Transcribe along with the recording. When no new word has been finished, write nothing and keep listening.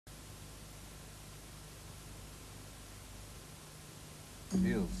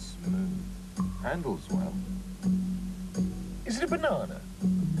Feels smooth. Handles well. Is it a banana?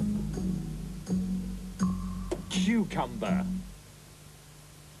 Cucumber.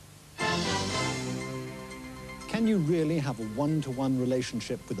 Can you really have a one-to-one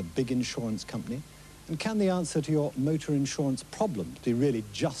relationship with a big insurance company? And can the answer to your motor insurance problem be really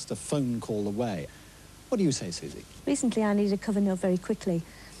just a phone call away? What do you say, Susie? Recently, I needed a cover note very quickly.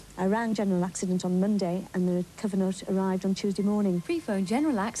 I rang General Accident on Monday, and the cover note arrived on Tuesday morning. Free phone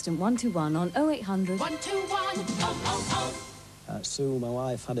General Accident 121 on 0800 121 Sue, my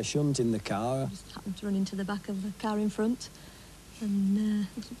wife, had a shunt in the car. I just happened to run into the back of the car in front, and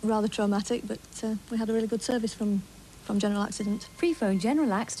it was rather traumatic, but we had a really good service from General Accident. Free phone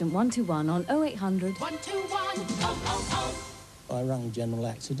General Accident 121 on 0800 121 I rang General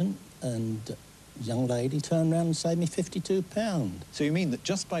Accident, and the young lady turned around and saved me £52. So you mean that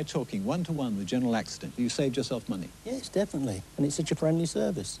just by talking one-to-one with General Accident, you saved yourself money? Yes, definitely. And it's such a friendly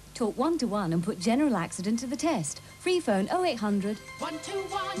service. Talk 1-to-1 and put General Accident to the test. Free phone 0800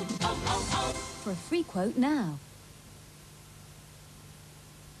 121 for a free quote now.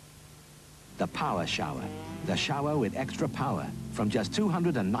 The Power Shower. The shower with extra power from just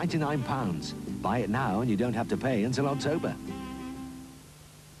 £299. Buy it now and you don't have to pay until October.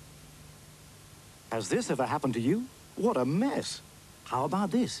 Has this ever happened to you? What a mess. How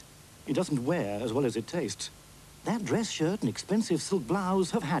about this? It doesn't wear as well as it tastes. That dress shirt and expensive silk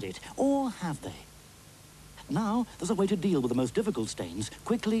blouse have had it, or have they? Now there's a way to deal with the most difficult stains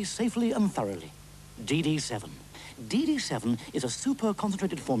quickly, safely and thoroughly. DD7. DD7 is a super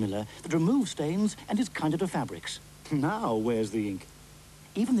concentrated formula that removes stains and is kinder to fabrics. Now where's the ink?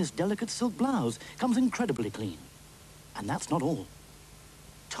 Even this delicate silk blouse comes incredibly clean. And that's not all.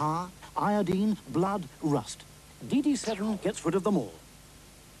 Tar, iodine, blood, rust. DD7 gets rid of them all.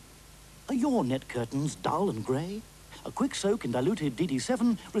 Are your net curtains dull and grey? A quick soak in diluted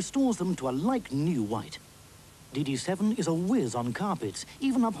DD7 restores them to a like-new white. DD7 is a whiz on carpets,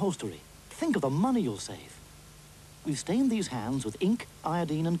 even upholstery. Think of the money you'll save. We've stained these hands with ink,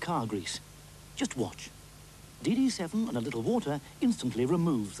 iodine and car grease. Just watch. DD7 and a little water instantly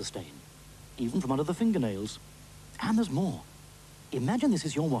removes the stain, even from under the fingernails. And there's more. Imagine this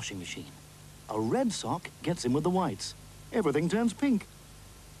is your washing machine. A red sock gets in with the whites. Everything turns pink.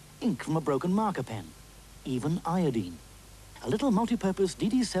 Ink from a broken marker pen. Even iodine. A little multi-purpose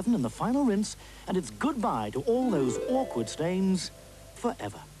DD7 in the final rinse, and it's goodbye to all those awkward stains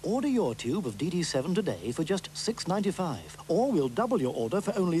forever. Order your tube of DD7 today for just £6.95, or we'll double your order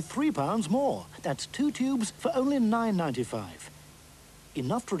for only £3 more. That's 2 tubes for only £9.95.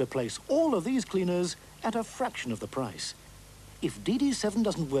 Enough to replace all of these cleaners at a fraction of the price. If DD7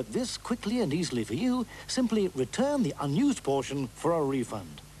 doesn't work this quickly and easily for you, simply return the unused portion for a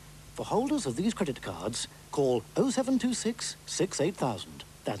refund. For holders of these credit cards, call 0726 68000.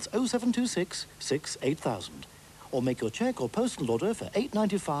 That's 0726 68000. Or make your cheque or postal order for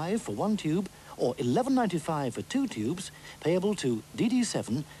 £8.95 for 1 tube or £11.95 for 2 tubes, payable to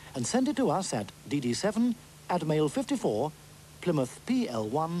DD7, and send it to us at DD7 at Mail 54, Plymouth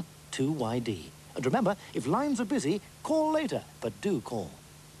PL1 2YD. And remember, if lines are busy, call later, but do call.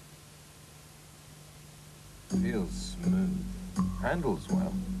 Feels smooth. Handles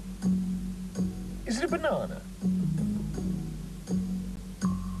well. Is it a banana?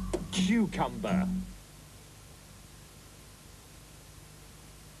 Cucumber.